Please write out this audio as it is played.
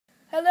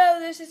Hello,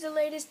 this is the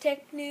latest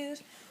tech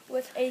news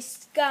with a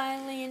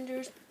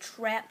Skylanders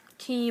Trap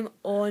Team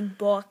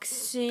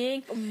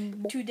unboxing.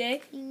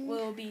 Today,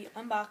 we'll be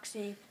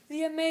unboxing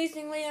the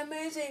amazingly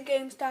amazing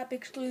GameStop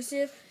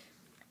exclusive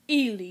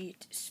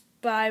Elite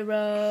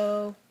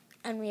Spyro.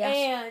 And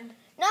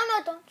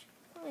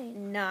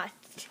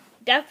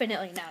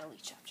Definitely not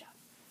Elite Chop Chop.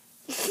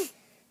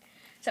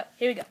 So,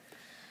 here we go.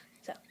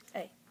 So,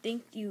 I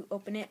think you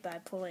open it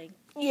by pulling.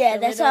 Yeah,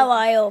 that's how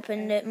I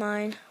opened it,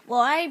 mine.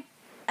 Well,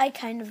 I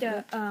kind of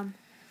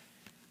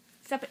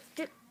stop it.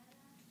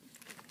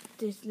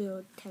 This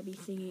little tabby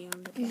thingy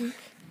on the back. You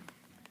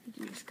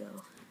can just go.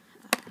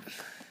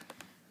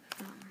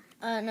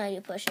 No,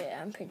 you push it.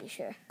 I'm pretty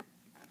sure.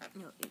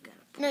 No, you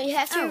gotta. No, you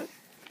have to.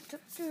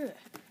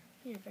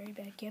 You're a very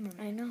bad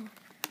cameraman. I know.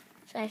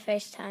 It's my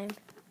first time.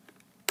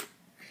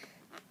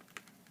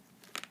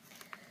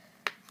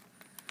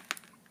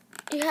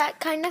 You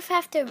kind of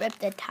have to rip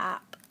the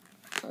top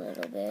a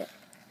little bit.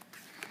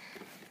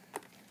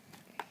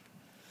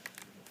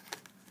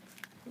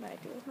 What I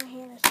do with my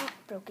hand is not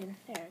broken.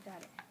 There, I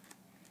got it.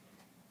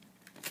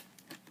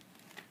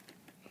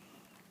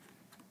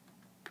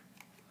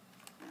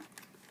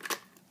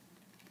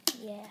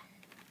 Yeah.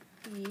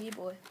 Yeah,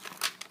 boy.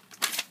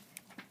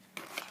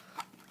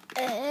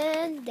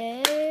 And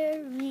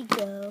there we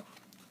go.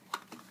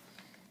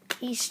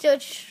 He's still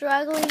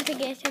struggling to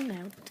get him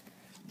out.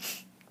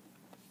 It's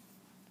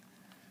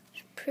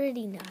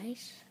pretty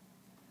nice.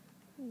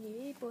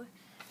 Yeah, boy.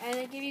 And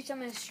they give you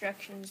some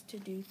instructions to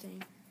do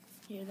things.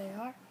 Here they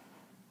are.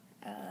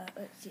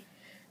 Let's see.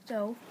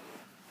 So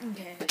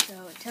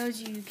it tells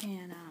you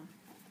can,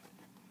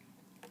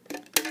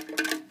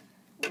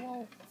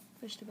 whoa,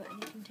 push the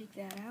button, you can take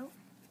that out.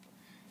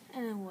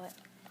 And then what?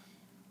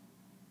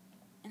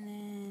 And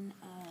then,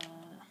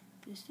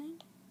 this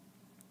thing.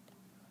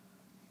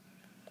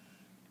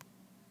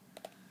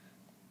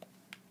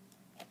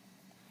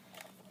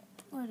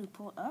 What do we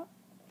pull it up?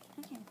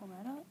 I can't pull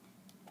that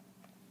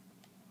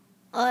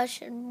up.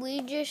 Should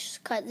we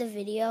just cut the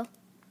video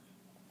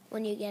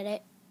when you get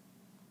it?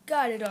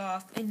 Got it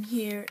off, and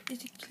here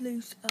is a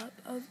close-up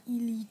of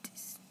Elite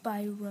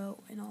Spyro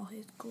in all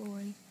his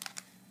glory.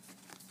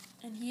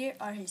 And here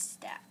are his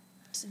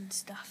stats and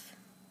stuff.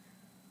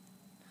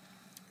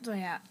 So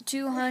yeah,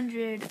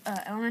 200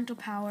 elemental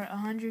power,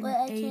 180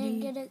 But I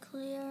can't get it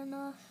clear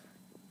enough.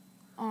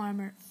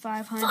 Armor,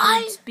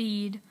 500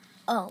 speed,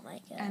 oh my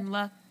god. and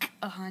luck,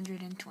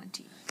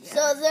 120. Yeah.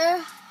 So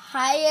their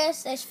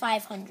highest is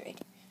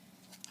 500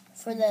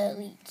 for the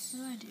elites.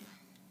 No idea.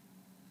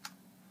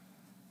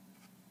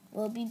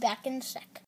 We'll be back in a sec.